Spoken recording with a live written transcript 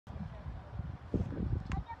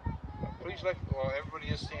next, well, everybody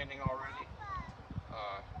is standing already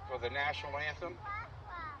for the national anthem,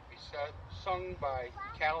 sung by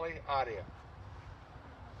Callie Adia.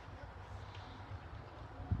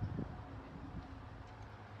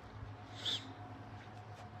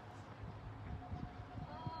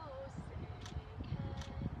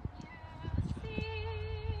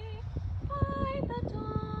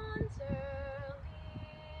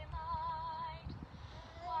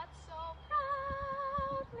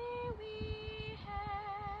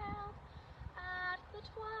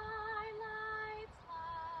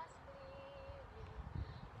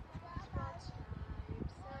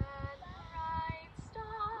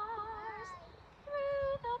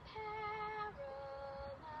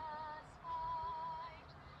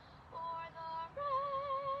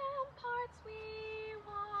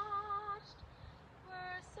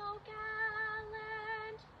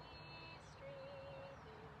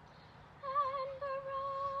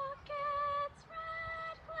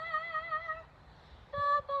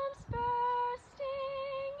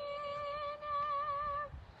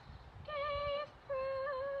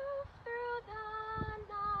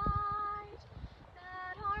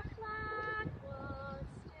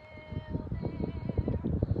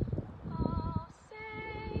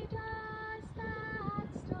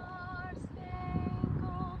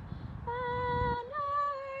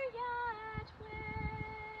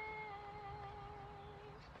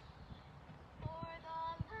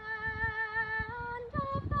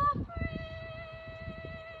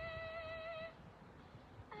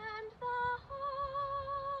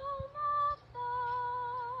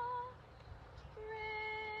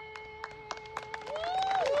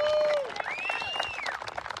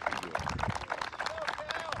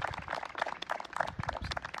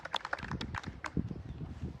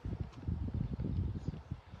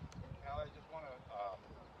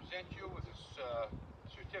 You with this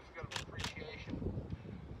certificate of appreciation.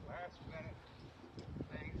 Last minute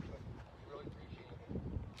thing, but really appreciate it.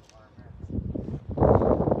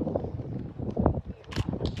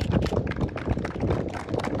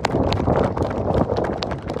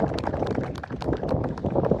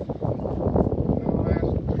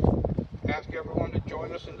 I'll ask everyone to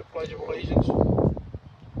join us in the Pledge of Allegiance.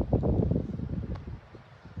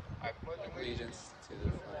 I pledge allegiance to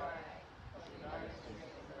the flag of the United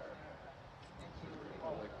States of America, to the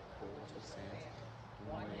republic for which it stands,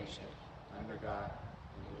 one nation, under God,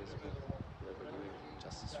 indivisible, with liberty and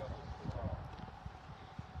justice for all.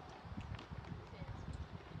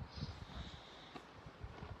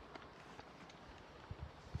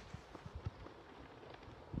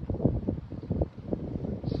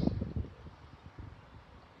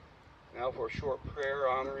 Now for a short prayer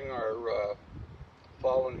honoring our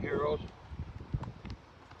fallen heroes.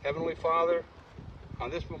 Heavenly Father, on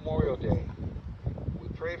this Memorial Day, we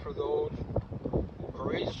pray for those who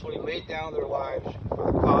courageously laid down their lives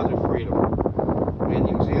for the cause of freedom. May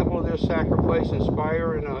the example of their sacrifice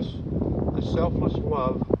inspire in us the selfless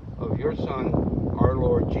love of your Son, our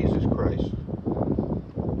Lord Jesus Christ.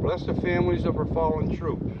 Bless the families of our fallen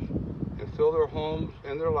troops and fill their homes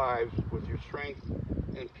and their lives with your strength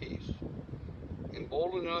and peace.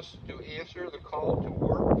 Embolden us to answer the call to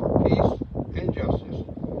work for peace and justice,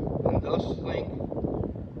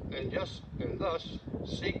 and thus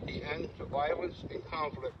seek the end to violence and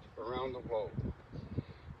conflict around the globe.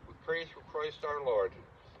 We pray through Christ our Lord.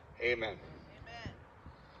 Amen. Amen.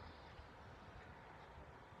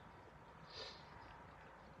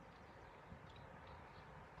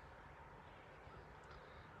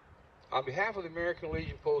 On behalf of the American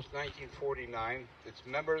Legion Post 1949, its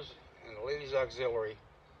members, and the Ladies Auxiliary,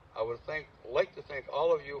 I would like to thank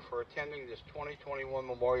all of you for attending this 2021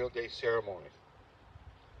 Memorial Day ceremony.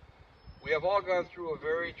 We have all gone through a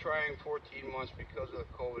very trying 14 months because of the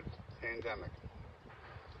COVID pandemic.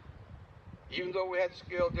 Even though we had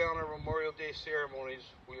scaled down our Memorial Day ceremonies,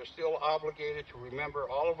 we are still obligated to remember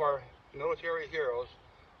all of our military heroes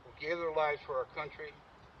who gave their lives for our country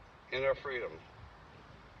and our freedom.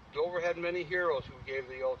 Dover had many heroes who gave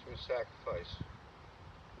the ultimate sacrifice.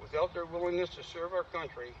 Without their willingness to serve our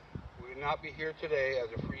country, we would not be here today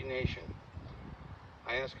as a free nation.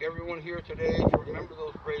 I ask everyone here today to remember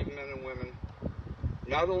those brave men and women,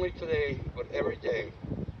 not only today, but every day.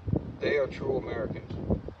 They are true Americans.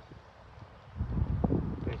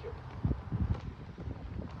 Thank you.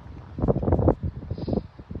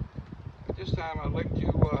 At this time, I'd like to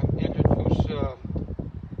introduce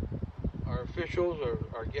our officials,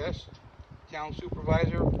 our guests. Town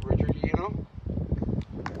Supervisor Richard Eno,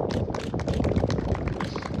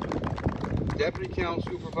 Deputy Town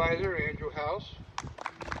Supervisor Andrew House,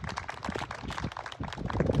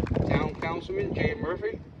 Town Councilman Jay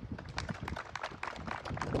Murphy,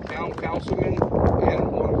 councilman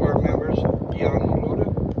and one of our members, John Conto.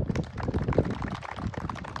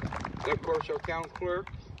 And of course, our town clerk,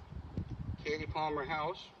 Katie Palmer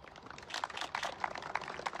House.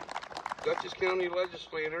 Dutchess County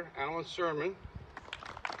Legislator, Alan Sermon.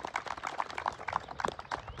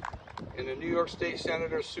 And the New York State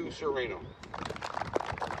Senator Sue Serino.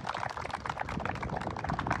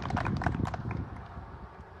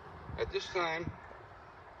 At this time,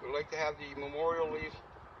 we'd like to have the memorial wreath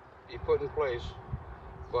be put in place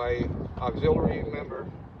by Auxiliary Member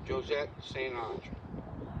Josette St. Ange.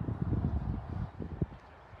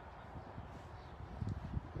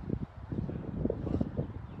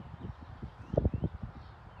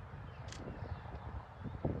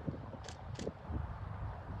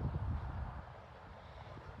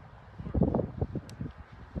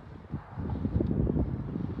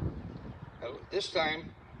 This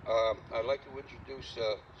time, I'd like to introduce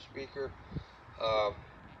a speaker.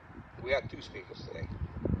 We have two speakers today.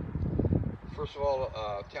 First of all,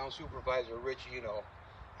 Town Supervisor Rich Eno.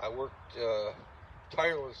 I worked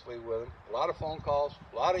tirelessly with him. A lot of phone calls,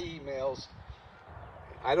 a lot of emails.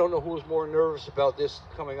 I don't know who was more nervous about this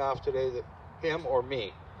coming off today, him or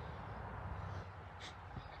me.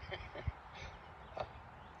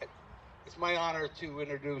 It's my honor to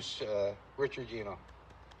introduce Richard Eno.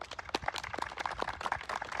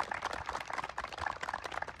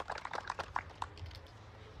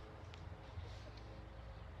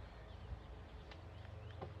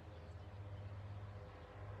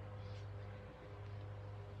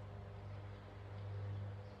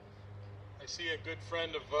 I see a good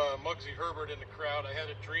friend of Muggsy Herbert in the crowd. I had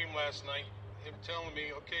a dream last night, him telling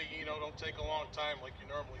me, okay, don't take a long time like you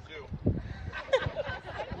normally do.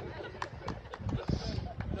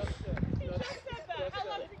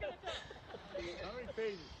 How many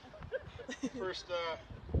pages? First,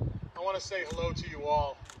 I want to say hello to you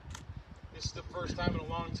all. This is the first time in a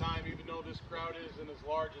long time, even though this crowd isn't as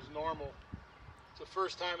large as normal. It's the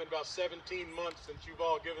first time in about 17 months since you've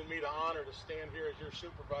all given me the honor to stand here as your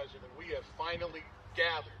supervisor that we have finally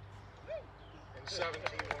gathered in 17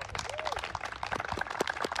 months.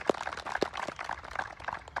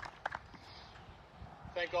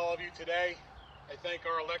 Thank all of you today. I thank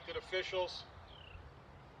our elected officials.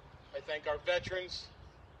 I thank our veterans.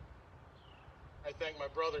 I thank my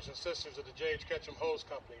brothers and sisters of the JHK Hose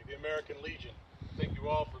Company, the American Legion. Thank you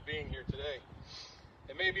all for being here today.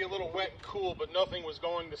 It may be a little wet and cool, but nothing was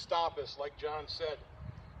going to stop us, like John said,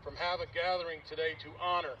 from having a gathering today to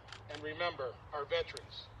honor and remember our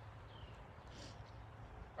veterans.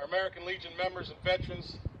 Our American Legion members and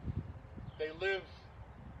veterans, they live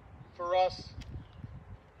for us,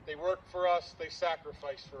 they work for us, they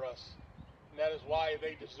sacrifice for us. And that is why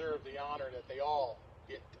they deserve the honor that they all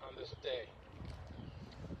get on this day.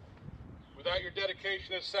 Without your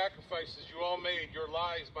dedication and sacrifices you all made your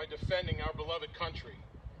lives by defending our beloved country,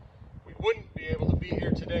 we wouldn't be able to be here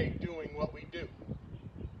today doing what we do.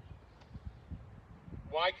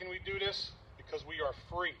 Why can we do this? Because we are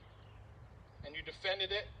free. And you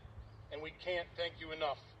defended it, and we can't thank you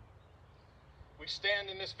enough. We stand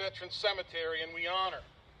in this veteran cemetery and we honor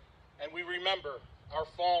and we remember our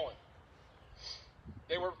fallen.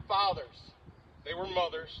 They were fathers, they were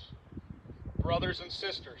mothers, brothers and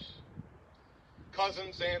sisters,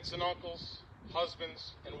 cousins, aunts and uncles,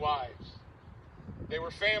 husbands and wives. They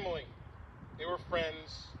were family, they were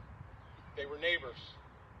friends, they were neighbors.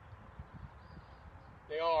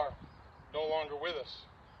 They are no longer with us.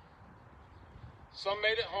 Some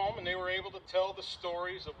made it home and they were able to tell the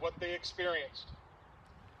stories of what they experienced.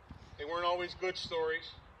 They weren't always good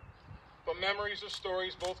stories, but memories of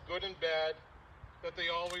stories, both good and bad, that they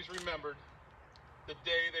always remembered the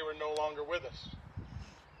day they were no longer with us.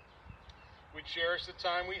 We cherish the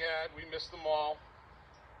time we had. We miss them all,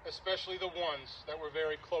 especially the ones that were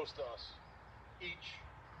very close to us, each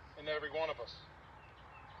and every one of us.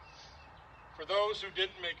 For those who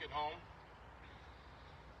didn't make it home,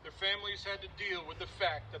 their families had to deal with the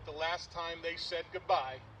fact that the last time they said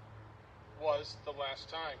goodbye was the last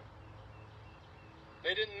time.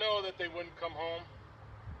 They didn't know that they wouldn't come home,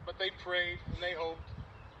 but they prayed and they hoped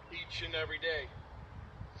each and every day.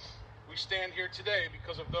 We stand here today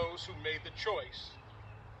because of those who made the choice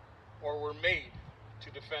or were made to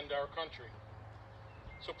defend our country.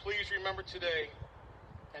 So please remember today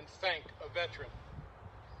and thank a veteran.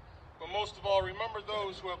 But most of all, remember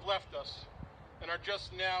those who have left us and are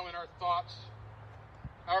just now in our thoughts,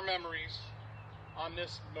 our memories on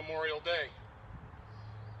this Memorial Day.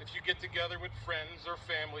 If you get together with friends or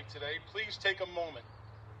family today, please take a moment.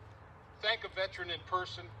 Thank a veteran in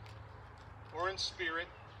person or in spirit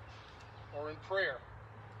or in prayer.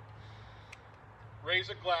 raise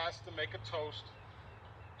a glass to make a toast.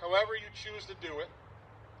 However you choose to do it,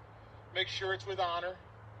 make sure it's with honor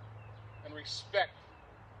and respect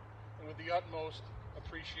and with the utmost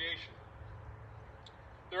appreciation.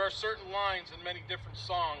 There are certain lines in many different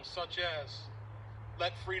songs, such as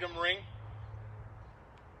 "Let Freedom Ring,"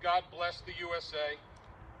 "God Bless the USA,"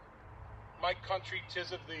 "My Country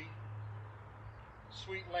 'Tis of Thee,"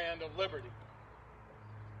 "Sweet Land of Liberty,"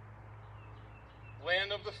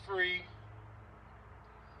 "Land of the Free,"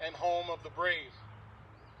 and "Home of the Brave."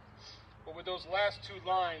 But with those last two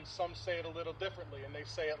lines, some say it a little differently, and they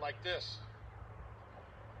say it like this: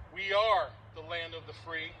 "We are the land of the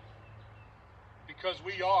free because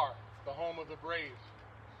we are the home of the brave."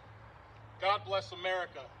 God bless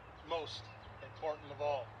America, most important of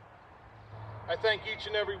all. I thank each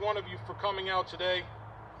and every one of you for coming out today,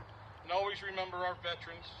 and always remember our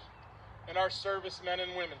veterans and our servicemen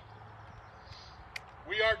and women.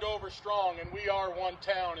 We are Dover strong, and we are one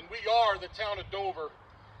town, and we are the town of Dover.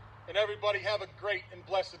 And everybody have a great and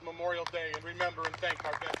blessed Memorial Day, and remember and thank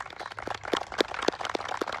our veterans.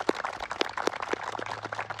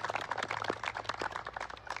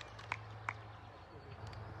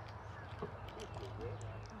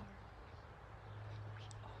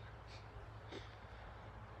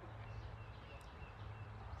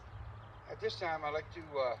 At this time, I'd like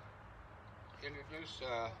to introduce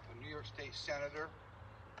a New York State Senator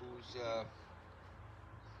who's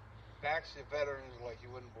backs the veterans like you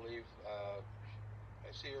wouldn't believe.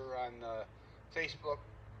 I see her on Facebook.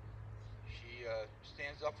 She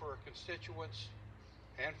stands up for her constituents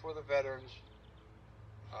and for the veterans.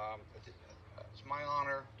 It's my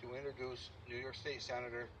honor to introduce New York State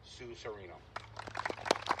Senator Sue Serino.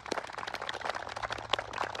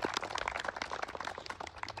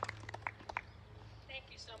 Thank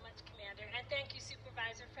you so much, Commander, and thank you,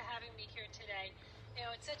 Supervisor, for having me here today. You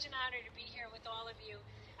know, it's such an honor to be here with all of you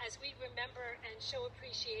as we remember and show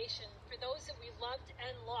appreciation for those that we loved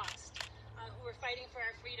and lost who were fighting for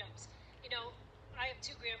our freedoms. You know, I have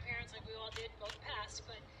two grandparents, like we all did, both passed,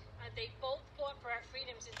 but they both fought for our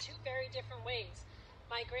freedoms in two very different ways.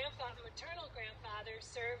 My maternal grandfather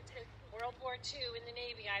served in World War II in the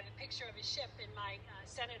Navy. I have a picture of his ship in my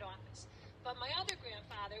Senate office. But my other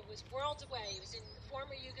grandfather was worlds away. He was in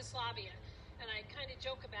former Yugoslavia. And I kind of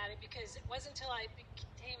joke about it because it wasn't until I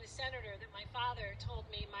became a senator that my father told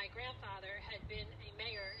me my grandfather had been a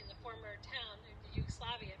mayor in the former town of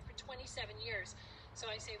Yugoslavia for 27 years.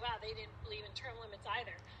 So I say, wow, they didn't believe in term limits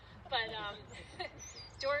either. But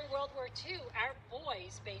during World War II, our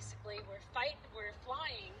boys basically were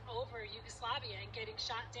flying over Yugoslavia and getting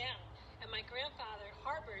shot down. And my grandfather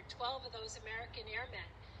harbored 12 of those American airmen.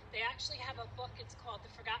 They actually have a book, it's called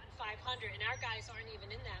The Forgotten 500, and our guys aren't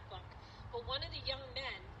even in that book. But one of the young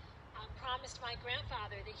men promised my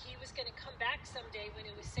grandfather that he was going to come back someday when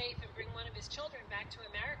it was safe and bring one of his children back to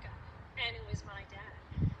America. And it was my dad.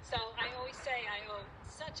 So I always say I owe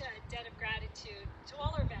such a debt of gratitude to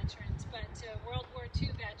all our veterans, but to World War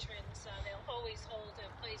II veterans, they'll always hold a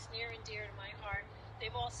place near and dear to my heart.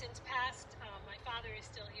 They've all since passed. My father is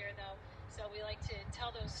still here, though, so we like to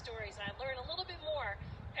tell those stories. I learn a little bit more.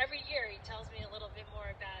 Every year he tells me a little bit more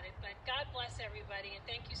about it. But God bless everybody, and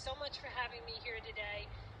thank you so much for having me here today.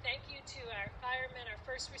 Thank you to our firemen, our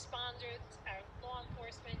first responders, our law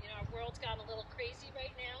enforcement. You know, our world's got a little crazy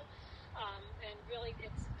right now. And really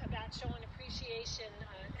it's about showing appreciation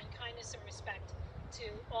and kindness and respect to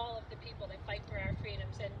all of the people that fight for our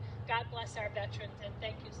freedoms. And God bless our veterans, and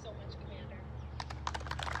thank you so much, Commander.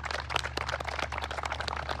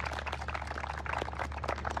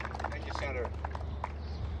 Thank you, Senator.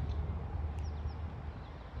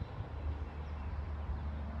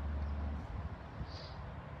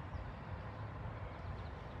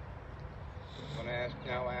 I'm going to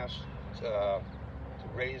now ask to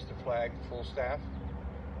raise the flag, full staff.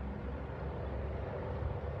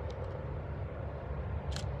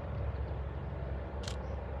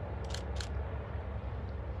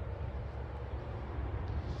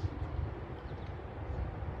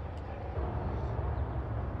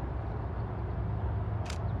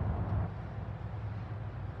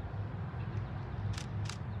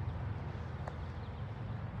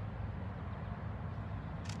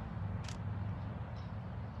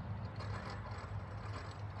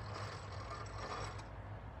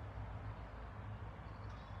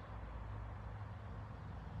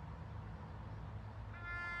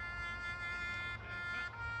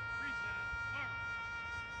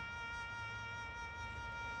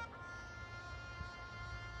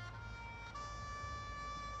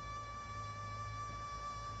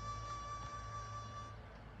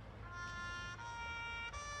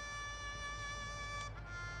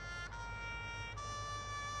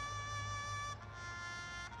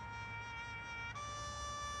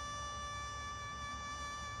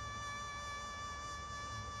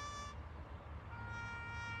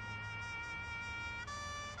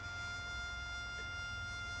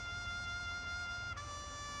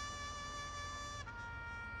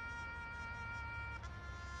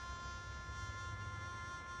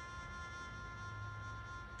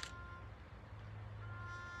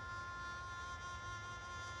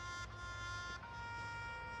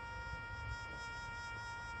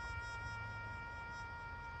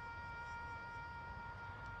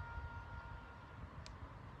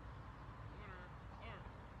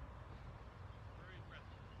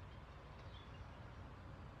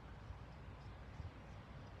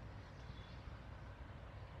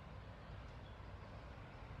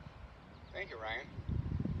 Thank you, Ryan.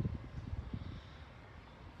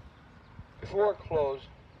 Before I close,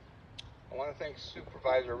 I want to thank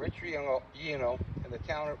Supervisor Rich Ieno and the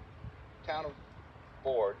town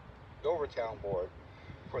board, Dover Town Board,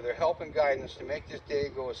 for their help and guidance to make this day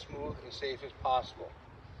go as smooth and safe as possible.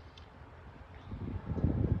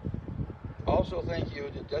 Also, thank you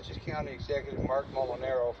to Dutchess County Executive Mark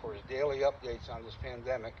Molinaro for his daily updates on this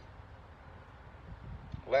pandemic.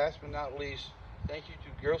 Last but not least, thank you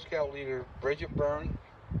to Girl Scout leader Bridget Byrne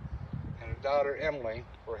and her daughter Emily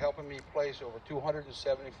for helping me place over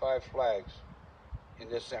 275 flags in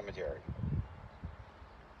this cemetery.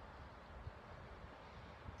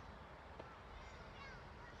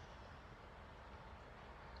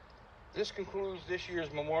 This concludes this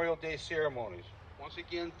year's Memorial Day ceremonies. Once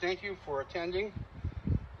again, thank you for attending.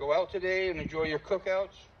 Go out today and enjoy your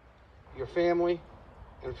cookouts, your family,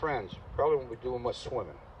 and friends. Probably won't be doing much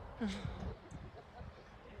swimming.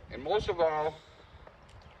 And most of all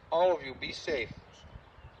of you, be safe.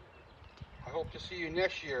 I hope to see you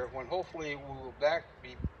next year when hopefully we will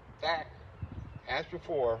be back as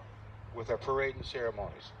before with our parade and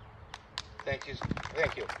ceremonies. Thank you.